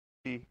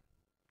the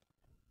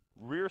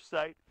rear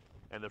sight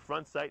and the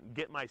front sight and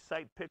get my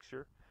sight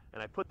picture,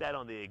 and I put that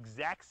on the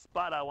exact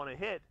spot I want to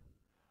hit,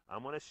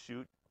 I'm going to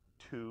shoot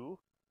 2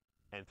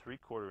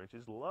 3/4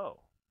 inches low.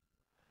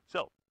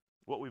 So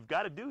what we've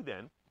got to do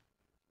then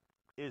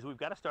is we've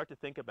got to start to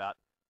think about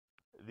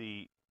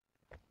the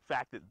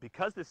fact that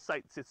because this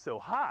sight sits so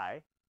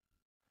high,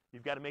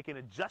 you've got to make an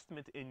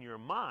adjustment in your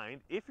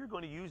mind if you're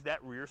going to use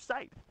that rear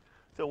sight.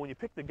 So when you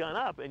pick the gun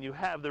up and you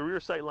have the rear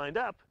sight lined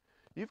up,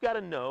 you've got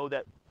to know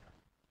that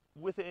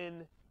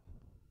within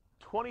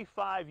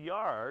 25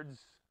 yards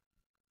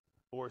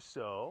or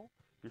so,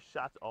 your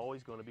shot's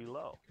always going to be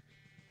low.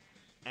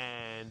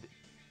 And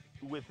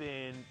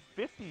within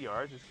 50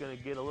 yards, it's going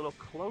to get a little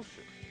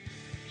closer.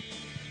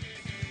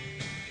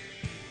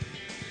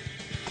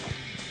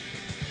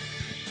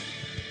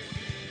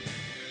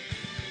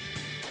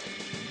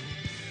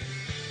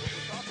 What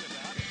we're talking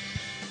about is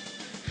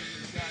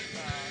you've got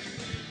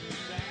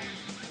there.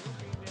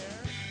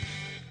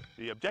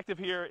 The objective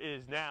here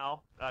is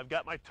now, I've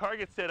got my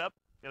target set up,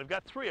 and I've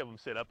got 3 of them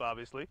set up,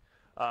 obviously.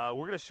 We're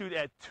going to shoot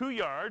at 2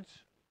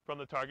 yards from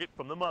the target,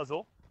 from the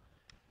muzzle.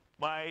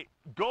 My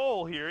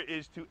goal here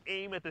is to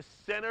aim at the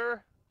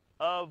center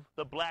of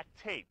the black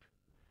tape.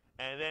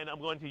 And then I'm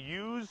going to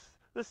use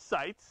the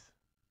sights.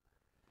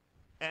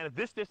 And at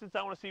this distance,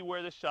 I want to see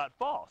where this shot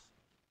falls.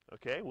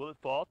 Okay, will it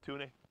fall 2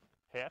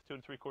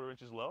 3/4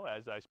 inches low,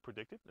 as I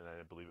predicted? And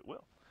I believe it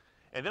will.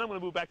 And then I'm going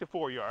to move back to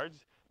 4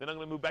 yards. Then I'm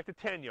going to move back to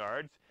 10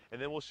 yards.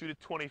 And then we'll shoot at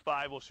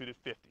 25. We'll shoot at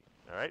 50.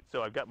 All right,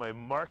 so I've got my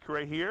mark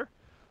right here.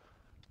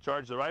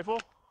 Charge the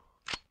rifle.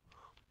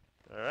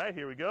 All right,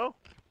 here we go.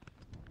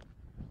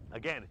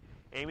 Again,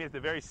 aiming at the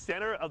very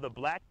center of the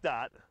black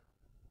dot.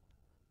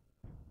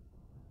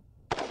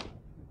 All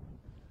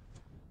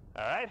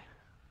right,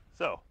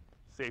 so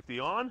safety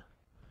on.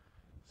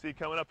 See,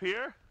 coming up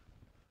here,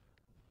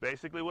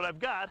 basically what I've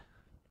got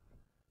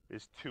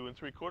is 2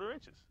 3/4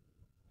 inches.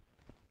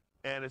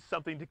 And it's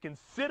something to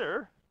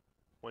consider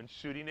when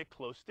shooting at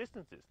close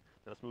distances.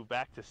 Now let's move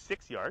back to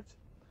 6 yards.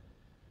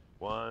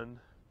 1,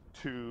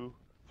 2,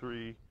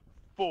 3,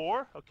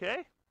 4,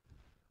 okay?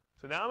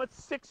 So now I'm at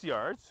 6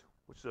 yards,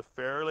 which is a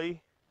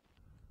fairly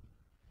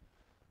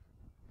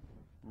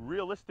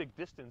realistic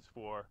distance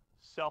for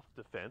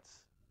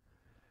self-defense.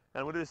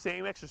 And I'm going to do the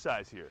same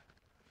exercise here.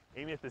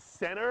 Aiming at the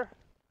center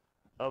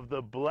of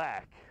the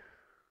black.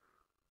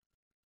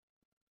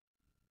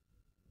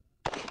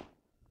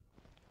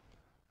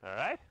 All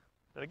right?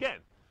 And again,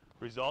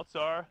 results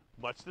are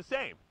much the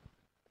same.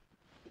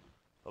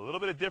 A little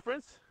bit of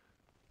difference.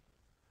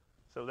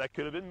 So that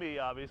could have been me,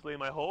 obviously, in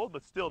my hold,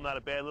 but still not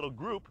a bad little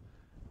group.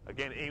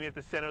 Again, aiming at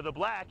the center of the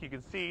black, you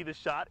can see the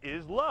shot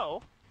is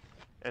low,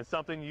 and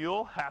something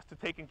you'll have to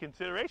take in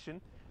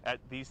consideration at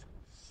these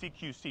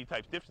CQC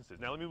type distances.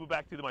 Now let me move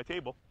back to my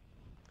table.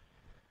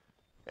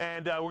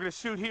 And we're going to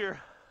shoot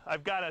here.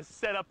 I've got to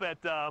set up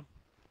at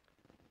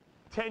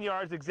 10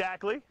 yards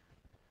exactly.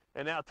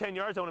 And now 10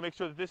 yards, I want to make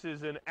sure that this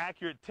is an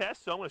accurate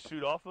test, so I'm going to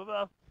shoot off of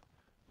a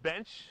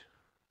bench.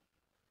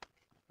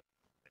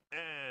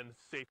 And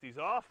safety's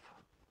off.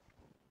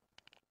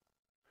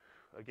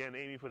 Again,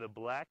 aiming for the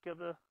black of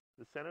the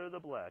center of the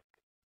black.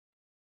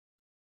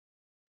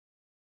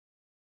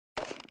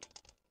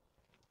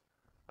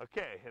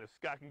 Okay, and if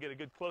Scott can get a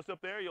good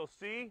close-up there, you'll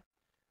see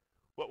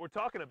what we're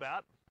talking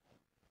about.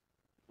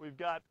 We've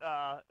got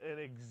an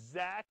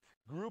exact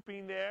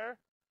grouping there.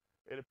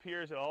 It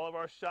appears that all of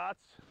our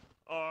shots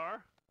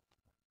are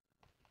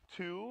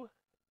 2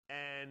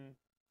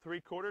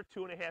 3/4,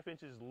 2.5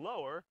 inches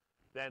lower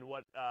than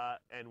what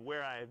and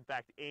where I in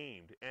fact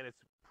aimed, and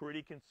it's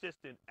pretty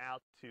consistent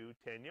out to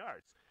 10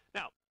 yards.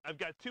 Now I've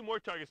got 2 more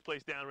targets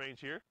placed downrange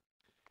here,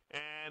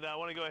 and I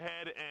want to go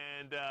ahead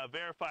and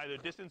verify their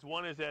distance.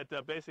 One is at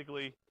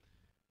basically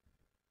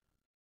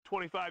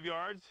 25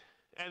 yards,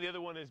 and the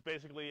other one is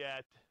basically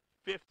at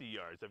 50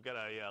 yards. I've got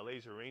a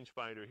laser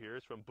rangefinder here.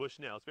 It's from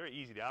Bushnell. It's very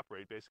easy to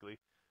operate, basically.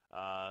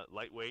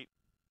 Lightweight.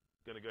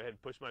 Going to go ahead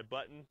and push my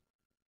button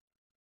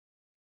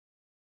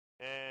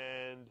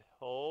and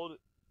hold.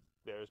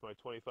 There's my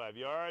 25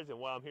 yards, and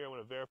while I'm here, I'm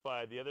going to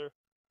verify the other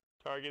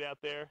target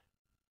out there,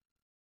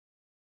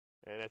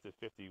 and that's at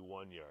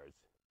 51 yards.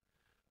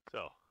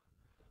 So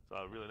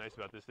really nice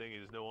about this thing is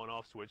there's no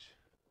on-off switch.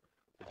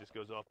 It just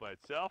goes off by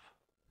itself.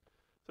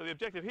 So the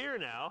objective here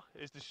now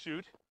is to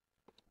shoot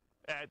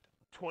at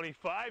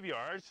 25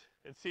 yards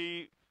and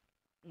see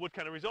what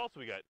kind of results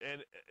we got.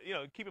 And you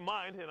know, keep in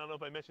mind, and I don't know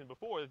if I mentioned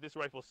before, that this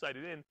rifle is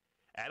sighted in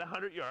at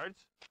 100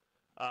 yards.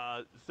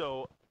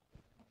 So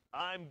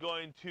I'm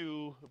going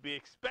to be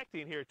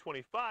expecting here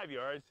 25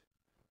 yards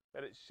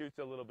that it shoots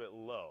a little bit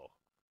low.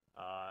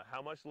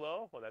 How much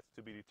low? Well, that's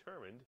to be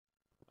determined,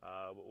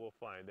 but we'll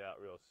find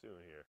out real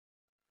soon here.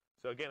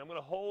 So again, I'm going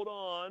to hold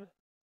on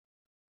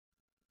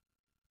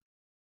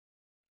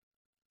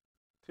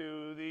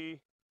to the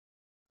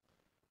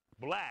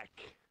black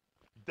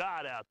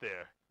dot out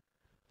there.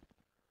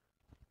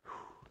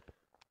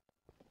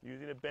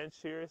 Using a bench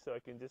here so I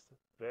can just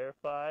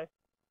verify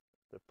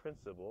the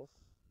principles.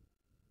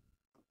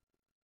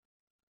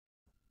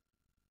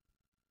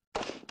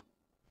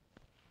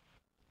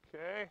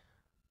 Okay.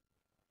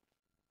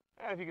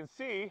 And if you can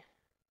see, and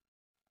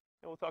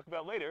we'll talk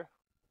about later,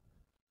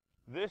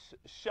 this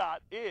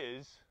shot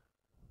is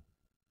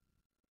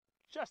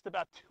just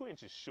about 2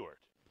 inches short.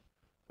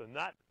 So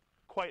not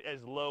quite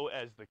as low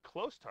as the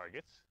close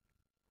targets,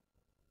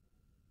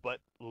 but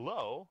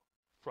low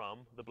from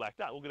the black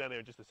dot. We'll go down there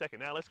in just a second.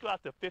 Now let's go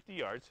out to 50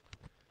 yards.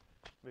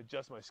 Let me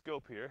adjust my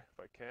scope here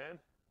if I can.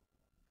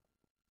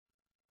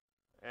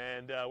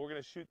 And we're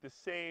going to shoot the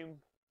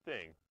same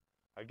thing.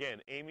 Again,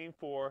 aiming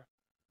for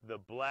the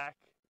black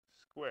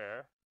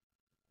square.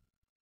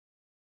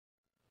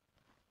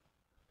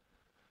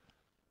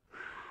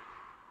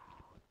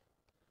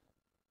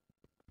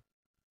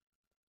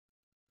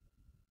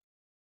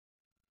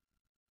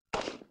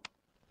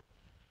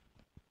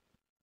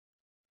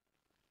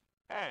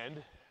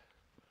 And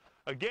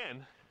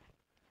again,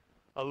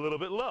 a little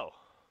bit low.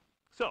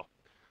 So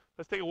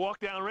let's take a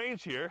walk down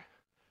range here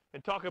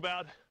and talk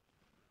about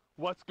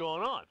what's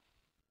going on.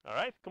 All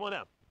right, come on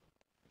down.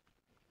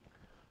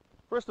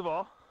 First of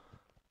all,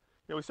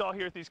 we saw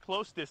here at these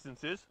close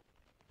distances,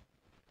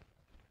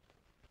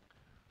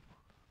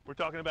 we're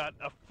talking about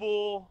a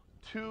full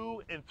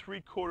 2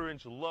 3/4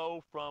 inch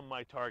low from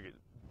my target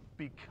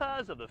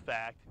because of the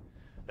fact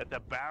that the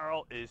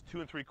barrel is 2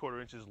 3/4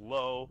 inches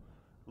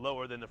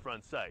lower than the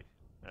front sight.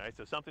 All right,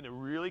 so something to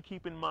really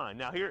keep in mind.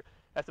 Now here,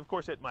 that's of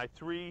course at my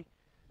 3,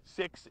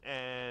 6,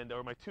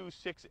 or my 2,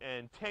 6,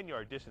 and 10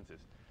 yard distances.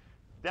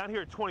 Down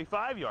here at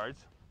 25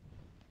 yards,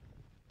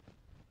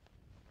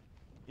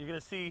 you're going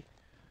to see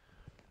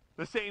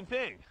the same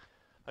thing.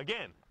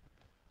 Again,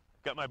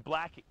 got my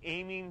black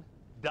aiming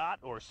dot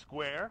or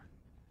square,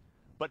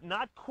 but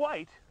not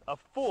quite a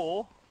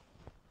full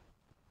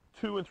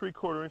 2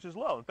 3/4 inches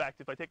low. In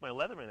fact, if I take my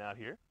Leatherman out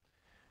here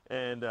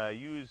and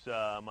use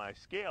my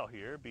scale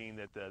here, being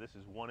that this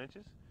is 1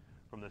 inches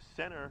from the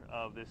center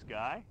of this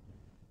guy,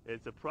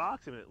 it's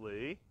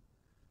approximately,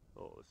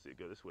 let's see,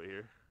 go this way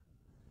here,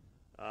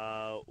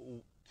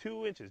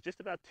 2 inches, just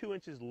about 2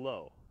 inches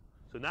low.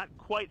 So not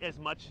quite as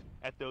much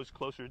at those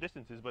closer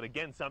distances, but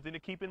again, something to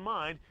keep in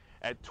mind.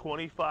 At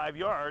 25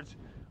 yards,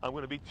 I'm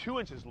going to be 2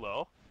 inches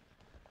low.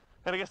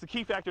 And I guess the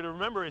key factor to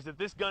remember is that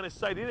this gun is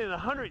sighted in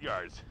 100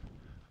 yards.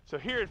 So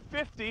here at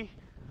 50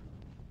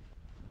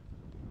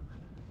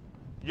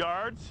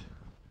 yards,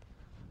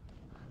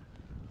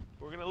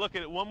 we're going to look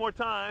at it one more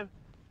time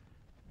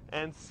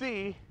and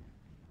see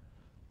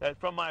that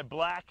from my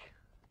black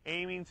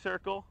aiming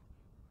circle,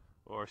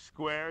 or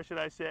square, should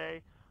I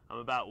say, I'm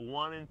about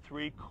 1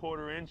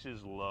 3/4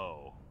 inches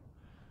low.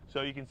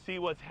 So you can see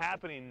what's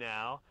happening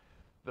now.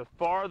 The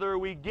farther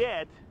we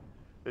get,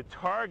 the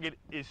target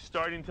is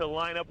starting to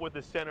line up with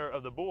the center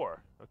of the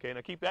bore. Okay,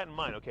 now keep that in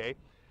mind, okay?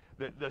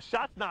 The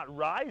shot's not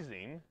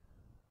rising.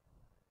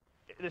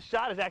 The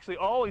shot is actually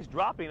always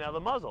dropping out of the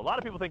muzzle. A lot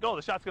of people think, oh,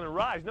 the shot's going to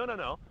rise. No, no,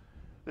 no.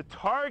 The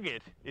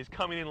target is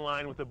coming in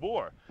line with the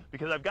bore.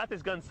 Because I've got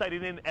this gun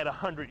sighted in at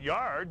 100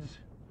 yards,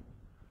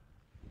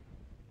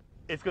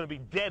 it's going to be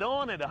dead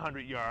on at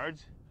 100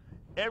 yards.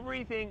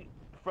 Everything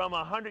from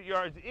 100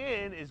 yards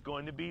in is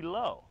going to be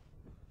low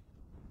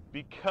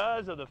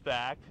because of the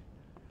fact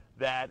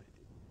that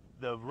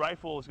the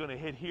rifle is going to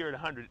hit here at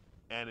 100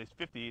 and it's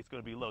 50, it's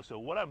going to be low. So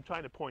what I'm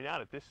trying to point out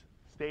at this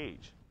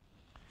stage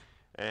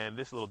and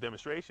this little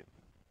demonstration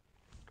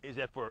is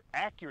that for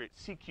accurate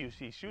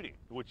CQC shooting,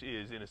 which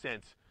is in a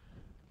sense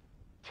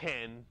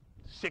 10,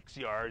 6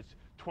 yards,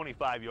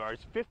 25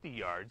 yards, 50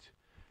 yards,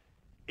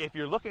 if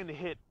you're looking to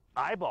hit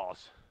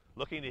eyeballs,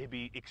 looking to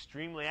be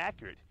extremely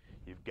accurate,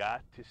 you've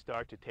got to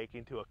start to take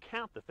into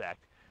account the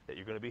fact that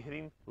you're going to be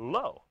hitting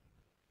low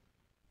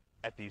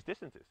at these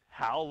distances.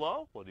 How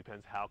low? Well, it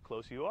depends how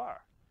close you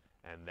are.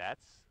 And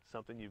that's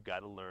something you've got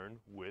to learn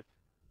with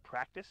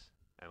practice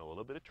and a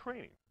little bit of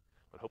training.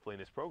 But hopefully in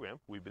this program,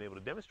 we've been able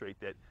to demonstrate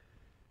that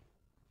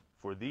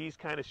for these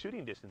kind of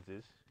shooting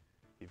distances,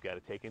 you've got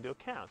to take into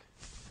account,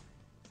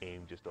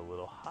 aim just a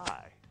little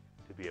high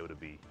to be able to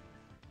be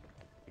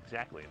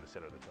exactly in the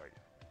center of the target.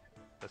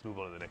 Let's move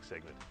on to the next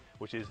segment,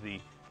 which is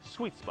the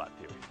sweet spot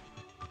theory.